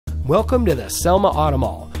Welcome to the Selma Auto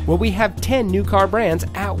Mall, where we have 10 new car brands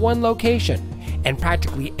at one location, and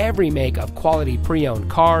practically every make of quality pre-owned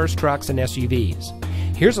cars, trucks, and SUVs.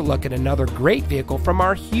 Here's a look at another great vehicle from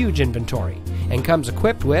our huge inventory, and comes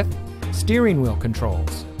equipped with steering wheel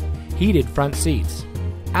controls, heated front seats,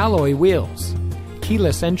 alloy wheels,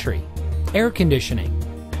 keyless entry, air conditioning,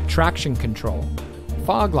 traction control,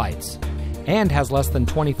 fog lights, and has less than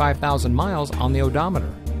 25,000 miles on the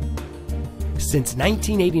odometer. Since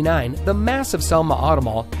 1989, the massive Selma Auto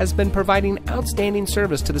Mall has been providing outstanding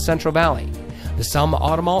service to the Central Valley. The Selma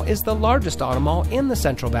Auto Mall is the largest auto mall in the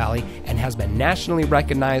Central Valley and has been nationally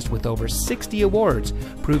recognized with over 60 awards,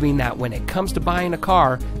 proving that when it comes to buying a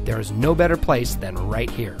car, there is no better place than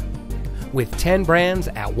right here. With 10 brands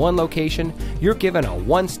at one location, you're given a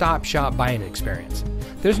one-stop shop buying experience.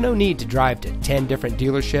 There's no need to drive to 10 different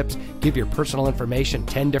dealerships, give your personal information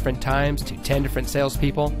 10 different times to 10 different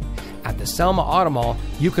salespeople. At the Selma Auto Mall,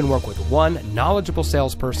 you can work with one knowledgeable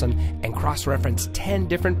salesperson and cross-reference 10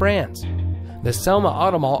 different brands. The Selma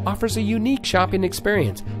Auto Mall offers a unique shopping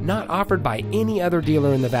experience not offered by any other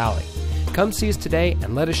dealer in the Valley. Come see us today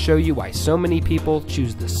and let us show you why so many people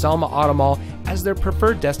choose the Selma Auto Mall as their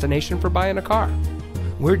preferred destination for buying a car.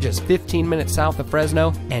 We're just 15 minutes south of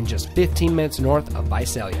Fresno and just 15 minutes north of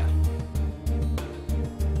Visalia.